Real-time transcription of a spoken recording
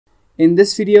In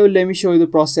this video, let me show you the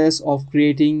process of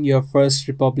creating your First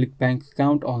Republic Bank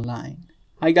account online.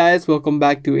 Hi guys, welcome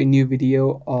back to a new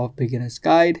video of Beginner's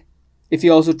Guide. If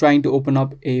you're also trying to open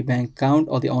up a bank account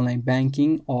or the online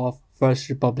banking of First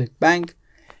Republic Bank,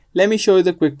 let me show you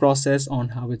the quick process on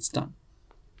how it's done.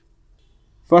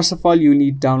 First of all, you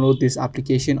need to download this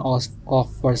application of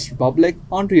First Republic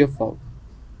onto your phone.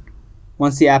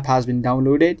 Once the app has been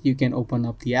downloaded, you can open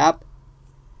up the app.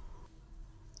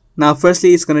 Now,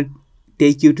 firstly, it's going to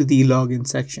take you to the login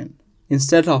section.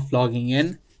 Instead of logging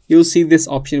in, you'll see this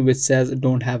option which says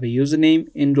don't have a username,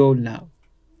 enroll now.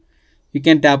 You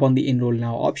can tap on the enroll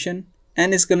now option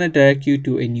and it's going to direct you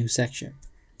to a new section.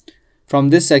 From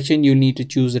this section, you need to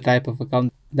choose the type of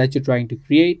account that you're trying to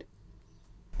create.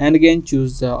 And again,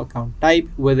 choose the account type,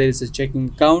 whether it's a checking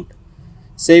account,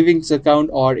 savings account,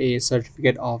 or a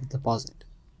certificate of deposit.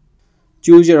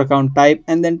 Choose your account type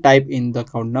and then type in the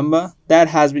account number that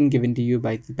has been given to you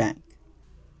by the bank.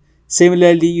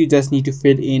 Similarly, you just need to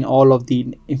fill in all of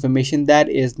the information that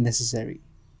is necessary.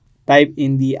 Type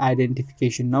in the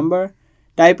identification number,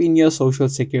 type in your social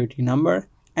security number,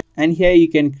 and here you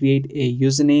can create a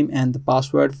username and the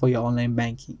password for your online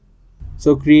banking.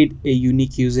 So create a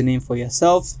unique username for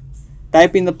yourself,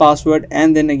 type in the password,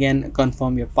 and then again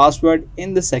confirm your password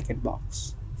in the second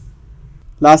box.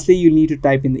 Lastly, you need to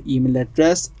type in the email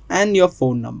address and your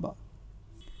phone number.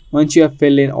 Once you have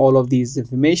filled in all of these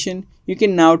information, you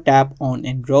can now tap on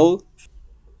enroll.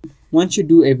 Once you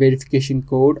do, a verification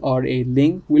code or a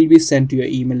link will be sent to your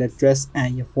email address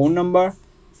and your phone number,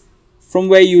 from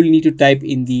where you'll need to type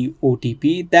in the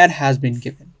OTP that has been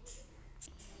given.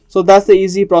 So that's the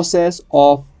easy process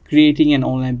of creating an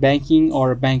online banking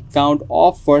or a bank account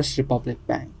of First Republic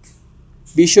Bank.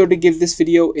 Be sure to give this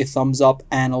video a thumbs up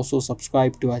and also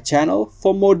subscribe to our channel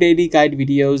for more daily guide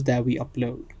videos that we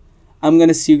upload. I'm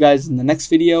gonna see you guys in the next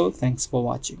video. Thanks for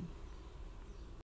watching.